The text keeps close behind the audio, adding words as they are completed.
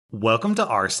Welcome to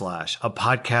r/, a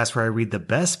podcast where I read the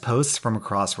best posts from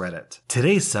across Reddit.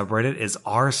 Today's subreddit is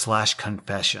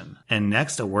r/confession. And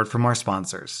next, a word from our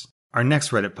sponsors. Our next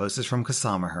Reddit post is from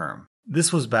Kasama Herm.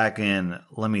 This was back in,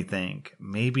 let me think,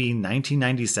 maybe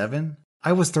 1997?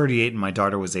 I was 38 and my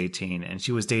daughter was 18, and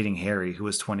she was dating Harry, who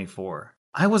was 24.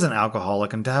 I was an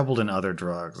alcoholic and dabbled in other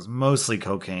drugs, mostly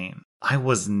cocaine. I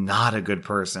was not a good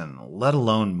person, let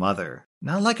alone mother.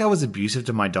 Not like I was abusive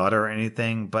to my daughter or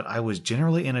anything, but I was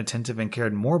generally inattentive and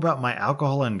cared more about my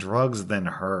alcohol and drugs than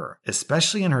her,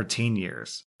 especially in her teen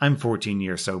years. I'm 14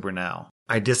 years sober now.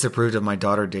 I disapproved of my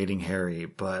daughter dating Harry,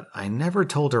 but I never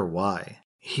told her why.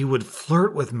 He would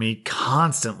flirt with me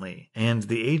constantly, and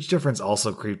the age difference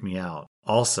also creeped me out.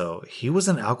 Also, he was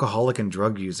an alcoholic and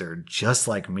drug user, just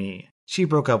like me. She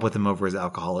broke up with him over his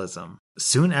alcoholism.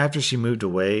 Soon after she moved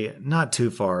away, not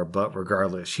too far, but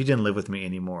regardless, she didn't live with me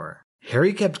anymore.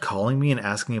 Harry kept calling me and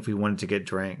asking if we wanted to get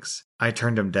drinks. I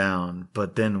turned him down,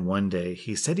 but then one day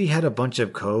he said he had a bunch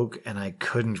of coke and I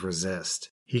couldn't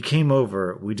resist. He came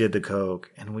over, we did the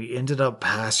coke, and we ended up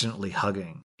passionately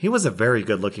hugging. He was a very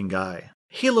good-looking guy.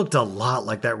 He looked a lot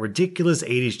like that ridiculous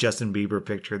 80s Justin Bieber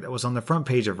picture that was on the front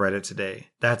page of Reddit today.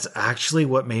 That's actually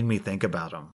what made me think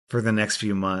about him. For the next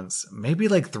few months, maybe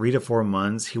like 3 to 4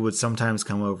 months, he would sometimes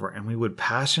come over and we would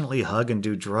passionately hug and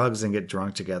do drugs and get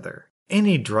drunk together.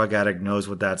 Any drug addict knows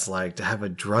what that's like to have a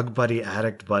drug buddy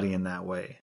addict buddy in that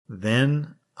way.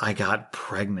 Then I got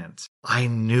pregnant. I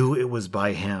knew it was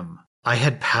by him. I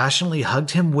had passionately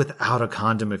hugged him without a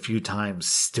condom a few times,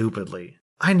 stupidly.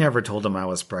 I never told him I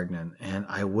was pregnant, and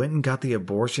I went and got the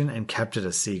abortion and kept it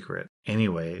a secret.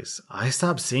 Anyways, I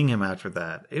stopped seeing him after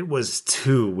that. It was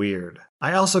too weird.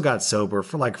 I also got sober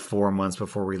for like 4 months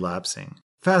before relapsing.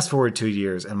 Fast forward 2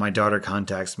 years and my daughter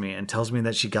contacts me and tells me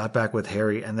that she got back with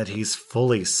Harry and that he's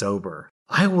fully sober.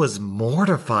 I was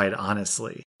mortified,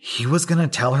 honestly. He was gonna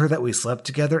tell her that we slept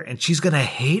together and she's gonna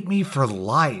hate me for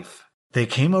life. They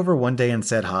came over one day and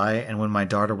said hi, and when my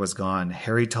daughter was gone,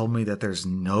 Harry told me that there's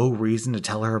no reason to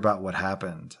tell her about what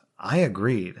happened. I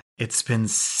agreed. It's been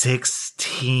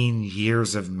 16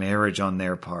 years of marriage on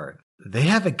their part. They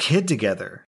have a kid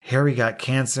together. Harry got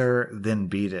cancer, then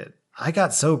beat it. I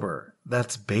got sober.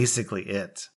 That's basically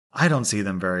it. I don't see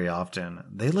them very often.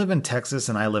 They live in Texas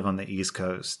and I live on the East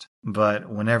Coast. But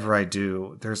whenever I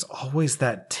do, there's always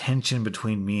that tension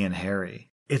between me and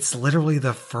Harry. It's literally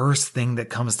the first thing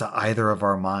that comes to either of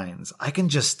our minds. I can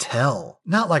just tell.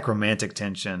 Not like romantic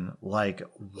tension, like,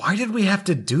 why did we have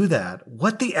to do that?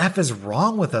 What the F is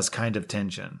wrong with us kind of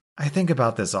tension. I think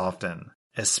about this often,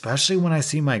 especially when I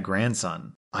see my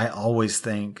grandson. I always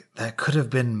think that could have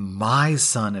been my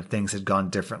son if things had gone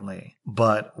differently.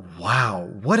 But wow,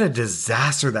 what a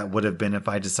disaster that would have been if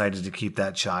I decided to keep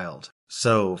that child.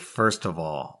 So, first of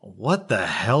all, what the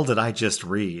hell did I just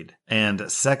read? And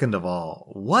second of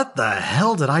all, what the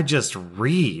hell did I just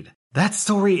read? That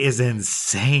story is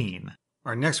insane.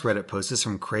 Our next Reddit post is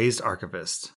from Crazed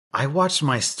Archivist. I watched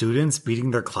my students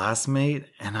beating their classmate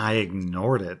and I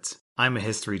ignored it. I'm a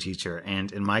history teacher,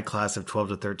 and in my class of 12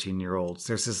 to 13-year-olds,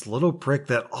 there's this little prick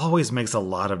that always makes a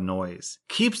lot of noise.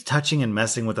 Keeps touching and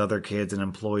messing with other kids and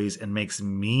employees and makes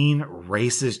mean,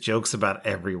 racist jokes about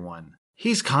everyone.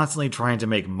 He's constantly trying to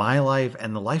make my life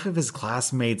and the life of his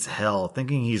classmates hell,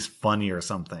 thinking he's funny or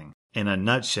something. In a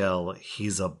nutshell,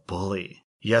 he's a bully.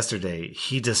 Yesterday,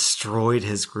 he destroyed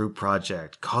his group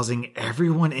project, causing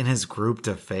everyone in his group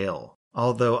to fail.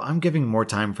 Although I'm giving more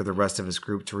time for the rest of his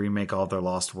group to remake all their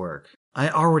lost work. I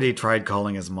already tried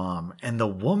calling his mom, and the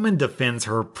woman defends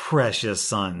her precious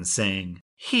son, saying,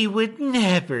 "He would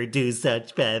never do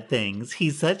such bad things.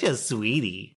 He's such a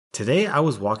sweetie." Today I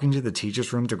was walking to the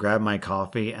teacher's room to grab my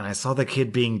coffee, and I saw the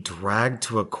kid being dragged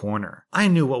to a corner. I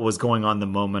knew what was going on the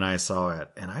moment I saw it,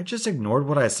 and I just ignored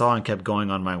what I saw and kept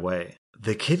going on my way.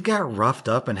 The kid got roughed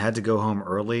up and had to go home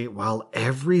early, while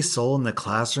every soul in the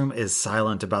classroom is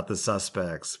silent about the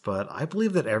suspects, but I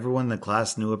believe that everyone in the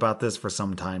class knew about this for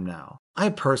some time now. I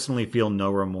personally feel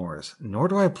no remorse, nor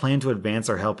do I plan to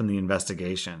advance or help in the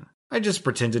investigation. I just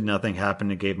pretended nothing happened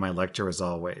and gave my lecture as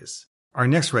always. Our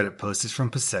next Reddit post is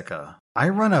from Paseka. I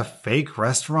run a fake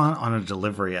restaurant on a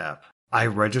delivery app. I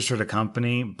registered a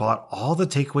company, bought all the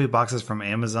takeaway boxes from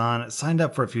Amazon, signed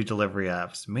up for a few delivery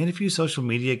apps, made a few social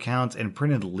media accounts, and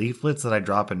printed leaflets that I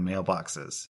drop in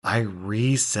mailboxes. I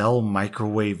resell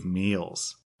microwave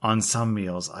meals. On some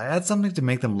meals, I add something to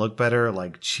make them look better,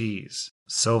 like cheese.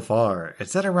 So far,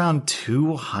 it's at around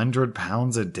 200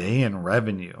 pounds a day in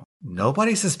revenue.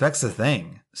 Nobody suspects a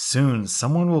thing. Soon,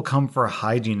 someone will come for a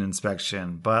hygiene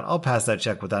inspection, but I'll pass that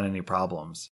check without any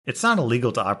problems. It's not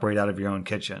illegal to operate out of your own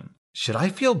kitchen. Should I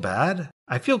feel bad?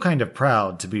 I feel kind of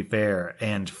proud, to be fair,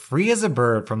 and free as a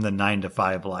bird from the 9 to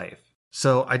 5 life.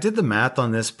 So I did the math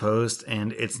on this post,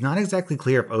 and it's not exactly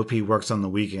clear if OP works on the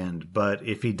weekend, but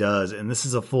if he does, and this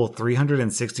is a full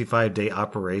 365-day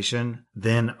operation,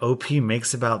 then OP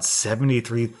makes about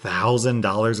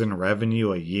 $73,000 in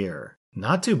revenue a year.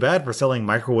 Not too bad for selling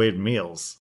microwave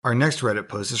meals. Our next Reddit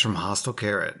post is from Hostile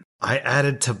Carrot. I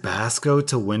added Tabasco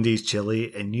to Wendy's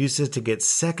chili and used it to get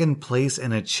second place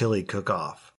in a chili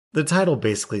cook-off. The title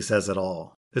basically says it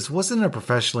all. This wasn't a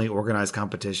professionally organized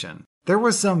competition. There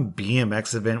was some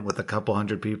BMX event with a couple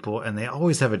hundred people, and they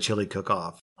always have a chili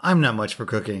cook-off. I'm not much for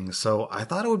cooking, so I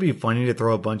thought it would be funny to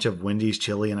throw a bunch of Wendy's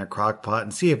chili in a crock pot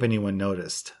and see if anyone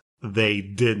noticed. They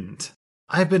didn't.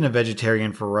 I've been a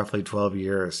vegetarian for roughly 12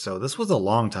 years, so this was a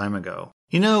long time ago.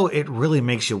 You know, it really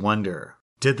makes you wonder,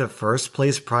 did the first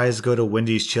place prize go to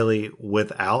Wendy's chili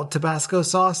without Tabasco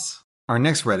sauce? Our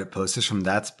next Reddit post is from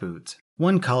That's Boot.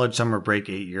 One college summer break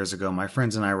 8 years ago, my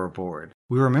friends and I were bored.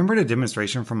 We remembered a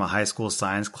demonstration from a high school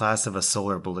science class of a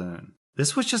solar balloon.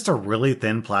 This was just a really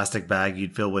thin plastic bag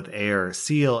you'd fill with air,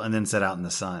 seal, and then set out in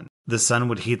the sun. The sun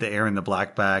would heat the air in the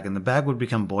black bag, and the bag would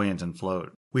become buoyant and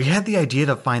float. We had the idea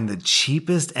to find the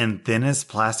cheapest and thinnest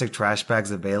plastic trash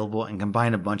bags available and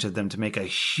combine a bunch of them to make a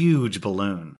huge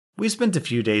balloon. We spent a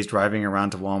few days driving around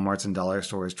to Walmarts and dollar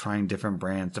stores trying different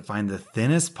brands to find the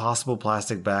thinnest possible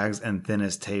plastic bags and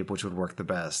thinnest tape which would work the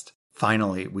best.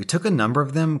 Finally, we took a number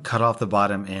of them, cut off the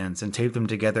bottom ends, and taped them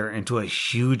together into a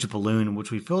huge balloon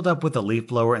which we filled up with a leaf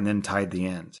blower and then tied the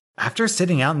end. After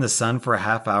sitting out in the sun for a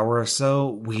half hour or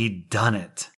so, we'd done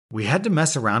it. We had to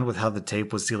mess around with how the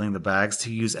tape was sealing the bags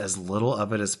to use as little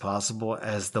of it as possible,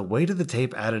 as the weight of the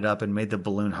tape added up and made the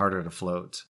balloon harder to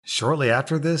float. Shortly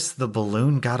after this, the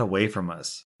balloon got away from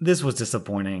us. This was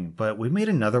disappointing, but we made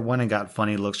another one and got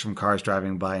funny looks from cars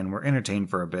driving by and were entertained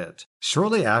for a bit.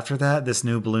 Shortly after that, this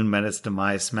new balloon met its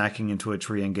demise, smacking into a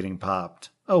tree and getting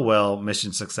popped. Oh well,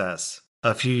 mission success.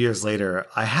 A few years later,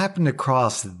 I happened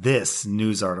across this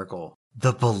news article.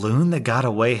 The balloon that got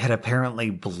away had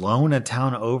apparently blown a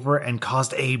town over and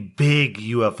caused a big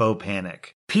UFO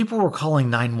panic. People were calling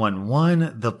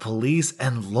 911, the police,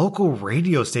 and local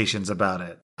radio stations about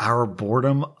it. Our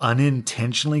boredom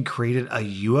unintentionally created a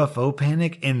UFO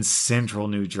panic in central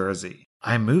New Jersey.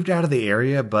 I moved out of the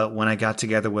area, but when I got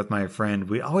together with my friend,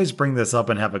 we always bring this up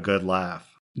and have a good laugh.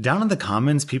 Down in the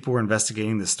comments, people were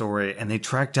investigating the story, and they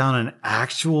tracked down an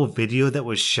actual video that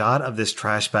was shot of this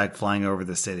trash bag flying over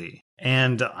the city.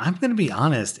 And I'm going to be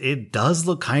honest, it does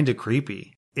look kind of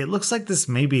creepy. It looks like this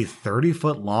maybe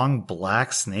 30-foot long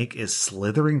black snake is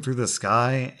slithering through the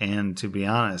sky, and to be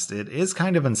honest, it is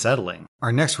kind of unsettling.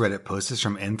 Our next Reddit post is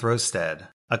from Enthrosted.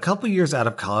 A couple years out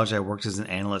of college, I worked as an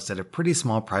analyst at a pretty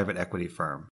small private equity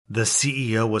firm. The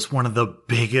CEO was one of the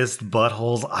biggest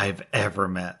buttholes I've ever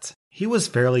met. He was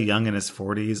fairly young in his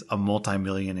 40s, a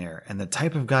multimillionaire, and the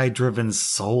type of guy driven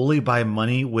solely by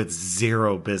money with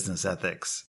zero business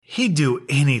ethics. He'd do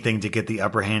anything to get the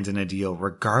upper hand in a deal,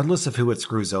 regardless of who it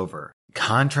screws over.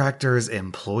 Contractors,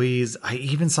 employees, I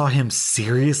even saw him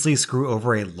seriously screw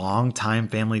over a longtime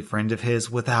family friend of his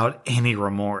without any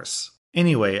remorse.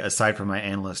 Anyway, aside from my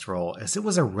analyst role, as it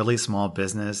was a really small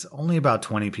business, only about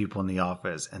 20 people in the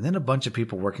office, and then a bunch of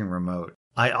people working remote.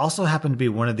 I also happened to be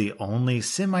one of the only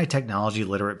semi-technology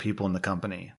literate people in the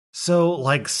company. So,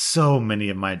 like so many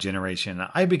of my generation,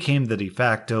 I became the de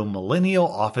facto millennial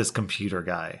office computer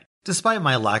guy. Despite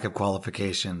my lack of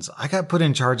qualifications, I got put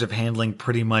in charge of handling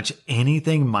pretty much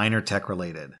anything minor tech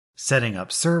related. Setting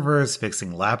up servers,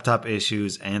 fixing laptop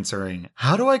issues, answering,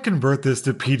 "How do I convert this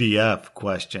to PDF?"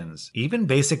 questions, even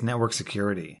basic network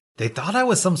security. They thought I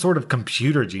was some sort of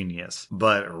computer genius,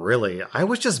 but really, I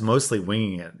was just mostly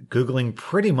winging it, Googling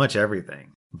pretty much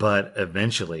everything. But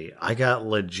eventually, I got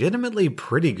legitimately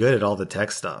pretty good at all the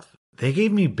tech stuff. They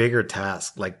gave me bigger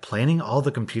tasks like planning all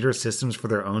the computer systems for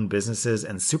their own businesses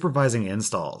and supervising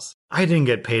installs. I didn't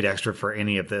get paid extra for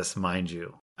any of this, mind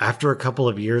you. After a couple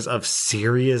of years of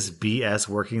serious BS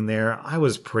working there, I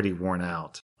was pretty worn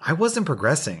out. I wasn't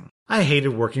progressing. I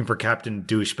hated working for Captain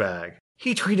Douchebag.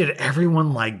 He treated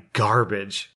everyone like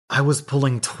garbage. I was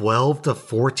pulling 12 to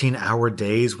 14-hour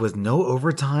days with no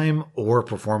overtime or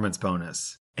performance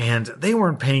bonus. And they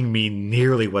weren't paying me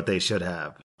nearly what they should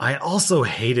have. I also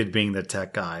hated being the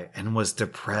tech guy and was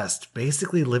depressed,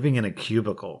 basically living in a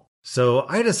cubicle. So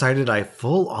I decided I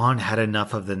full-on had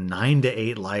enough of the 9 to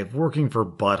 8 life working for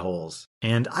buttholes,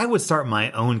 and I would start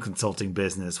my own consulting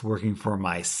business working for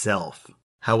myself.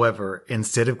 However,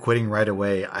 instead of quitting right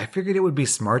away, I figured it would be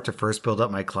smart to first build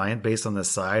up my client base on the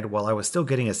side while I was still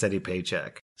getting a steady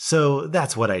paycheck. So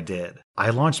that's what I did. I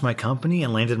launched my company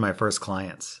and landed my first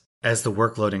clients. As the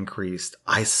workload increased,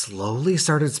 I slowly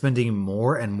started spending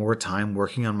more and more time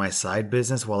working on my side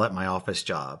business while at my office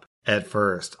job. At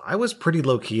first, I was pretty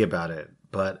low-key about it,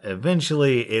 but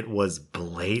eventually it was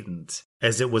blatant.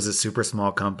 As it was a super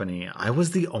small company, I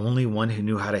was the only one who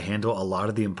knew how to handle a lot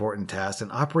of the important tasks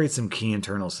and operate some key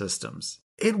internal systems.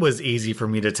 It was easy for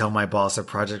me to tell my boss a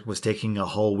project was taking a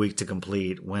whole week to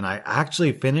complete when I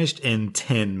actually finished in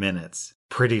 10 minutes.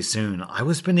 Pretty soon, I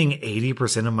was spending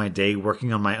 80% of my day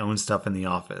working on my own stuff in the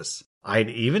office. I'd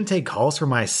even take calls from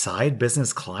my side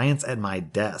business clients at my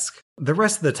desk. The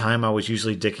rest of the time, I was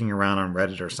usually dicking around on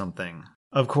Reddit or something.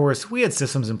 Of course, we had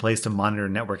systems in place to monitor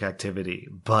network activity,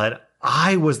 but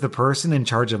I was the person in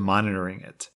charge of monitoring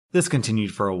it. This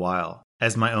continued for a while.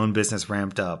 As my own business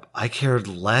ramped up, I cared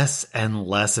less and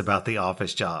less about the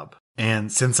office job. And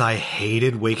since I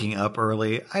hated waking up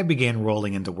early, I began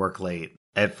rolling into work late.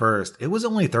 At first, it was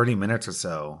only 30 minutes or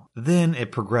so. Then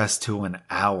it progressed to an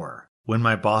hour. When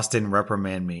my boss didn't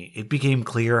reprimand me, it became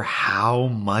clear how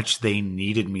much they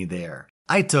needed me there.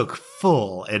 I took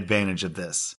full advantage of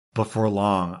this. Before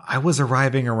long, I was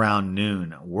arriving around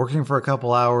noon, working for a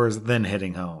couple hours, then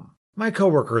heading home. My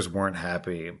coworkers weren't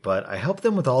happy, but I helped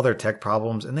them with all their tech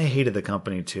problems and they hated the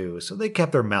company too, so they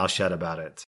kept their mouth shut about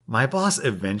it. My boss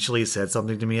eventually said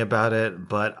something to me about it,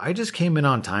 but I just came in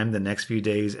on time the next few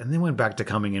days and then went back to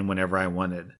coming in whenever I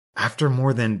wanted. After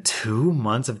more than 2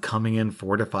 months of coming in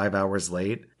 4 to 5 hours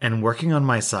late and working on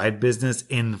my side business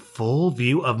in full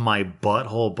view of my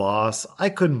butthole boss, I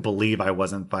couldn't believe I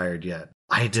wasn't fired yet.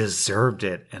 I deserved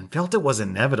it and felt it was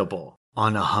inevitable.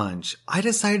 On a hunch, I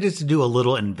decided to do a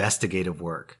little investigative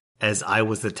work. As I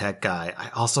was the tech guy, I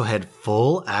also had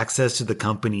full access to the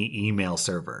company email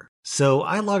server. So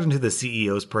I logged into the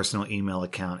CEO's personal email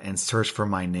account and searched for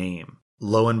my name.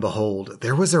 Lo and behold,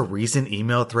 there was a recent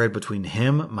email thread between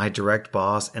him, my direct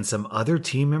boss, and some other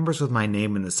team members with my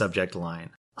name in the subject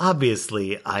line.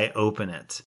 Obviously, I open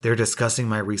it. They're discussing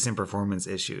my recent performance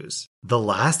issues. The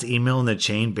last email in the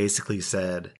chain basically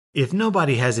said, "If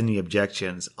nobody has any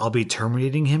objections, I'll be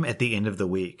terminating him at the end of the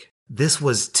week." This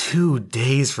was 2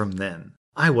 days from then.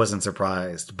 I wasn't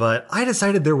surprised, but I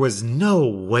decided there was no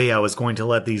way I was going to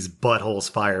let these buttholes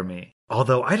fire me.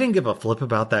 Although I didn't give a flip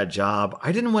about that job,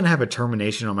 I didn't want to have a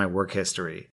termination on my work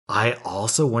history. I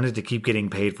also wanted to keep getting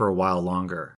paid for a while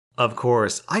longer. Of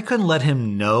course, I couldn't let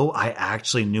him know I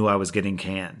actually knew I was getting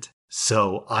canned.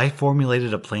 So I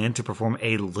formulated a plan to perform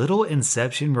a little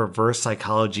Inception reverse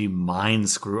psychology mind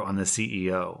screw on the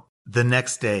CEO. The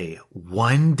next day,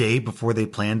 1 day before they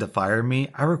planned to fire me,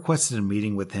 I requested a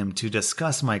meeting with him to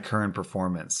discuss my current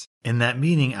performance. In that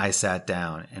meeting, I sat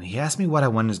down and he asked me what I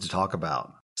wanted to talk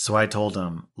about. So I told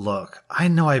him, "Look, I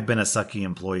know I've been a sucky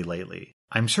employee lately.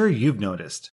 I'm sure you've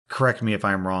noticed. Correct me if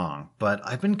I'm wrong, but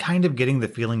I've been kind of getting the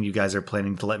feeling you guys are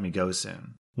planning to let me go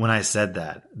soon." When I said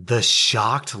that, the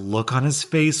shocked look on his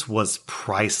face was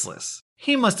priceless.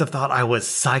 He must have thought I was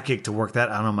psychic to work that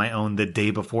out on my own the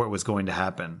day before it was going to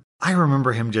happen. I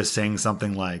remember him just saying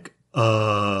something like,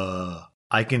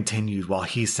 I continued while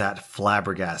he sat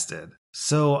flabbergasted.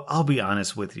 So I'll be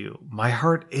honest with you, my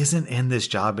heart isn't in this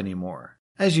job anymore.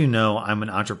 As you know, I'm an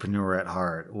entrepreneur at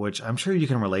heart, which I'm sure you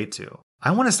can relate to.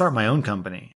 I want to start my own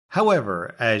company.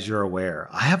 However, as you're aware,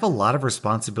 I have a lot of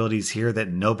responsibilities here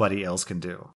that nobody else can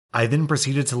do. I then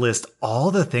proceeded to list all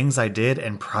the things I did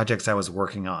and projects I was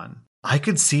working on. I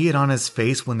could see it on his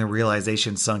face when the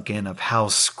realization sunk in of how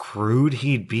screwed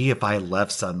he'd be if I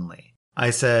left suddenly.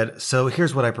 I said, "So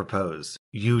here's what I propose.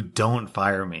 You don't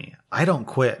fire me. I don't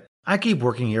quit. I keep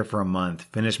working here for a month,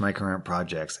 finish my current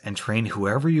projects, and train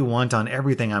whoever you want on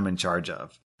everything I'm in charge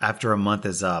of. After a month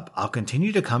is up, I'll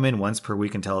continue to come in once per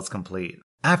week until it's complete.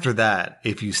 After that,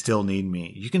 if you still need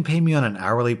me, you can pay me on an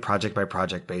hourly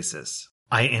project-by-project basis."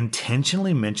 I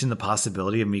intentionally mentioned the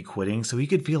possibility of me quitting so he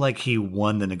could feel like he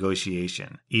won the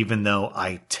negotiation, even though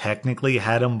I technically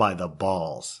had him by the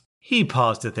balls. He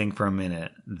paused to think for a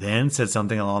minute, then said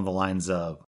something along the lines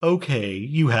of, "Okay,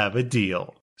 you have a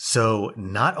deal." So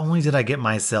not only did I get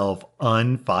myself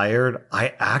unfired,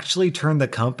 I actually turned the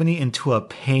company into a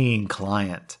paying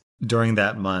client. During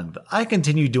that month, I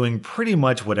continued doing pretty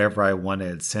much whatever I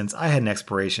wanted since I had an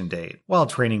expiration date, while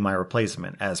training my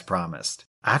replacement as promised.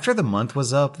 After the month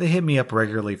was up, they hit me up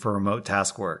regularly for remote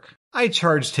task work. I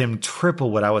charged him triple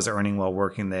what I was earning while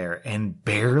working there and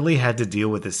barely had to deal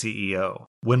with the CEO.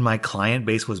 When my client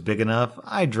base was big enough,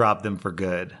 I dropped them for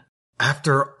good.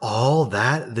 After all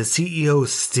that, the CEO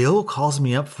still calls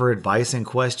me up for advice and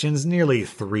questions nearly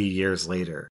 3 years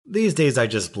later. These days I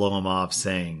just blow him off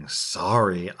saying,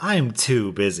 "Sorry, I'm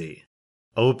too busy."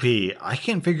 OP, I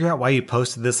can't figure out why you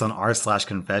posted this on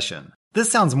r/confession. This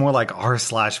sounds more like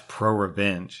r/pro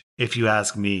revenge. If you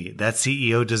ask me, that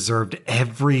CEO deserved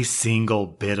every single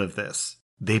bit of this.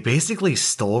 They basically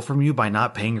stole from you by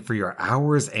not paying for your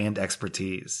hours and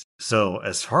expertise. So,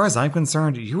 as far as I'm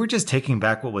concerned, you were just taking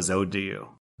back what was owed to you.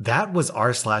 That was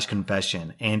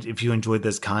r/confession, and if you enjoyed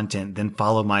this content, then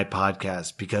follow my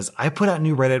podcast because I put out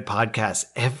new Reddit podcasts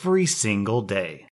every single day.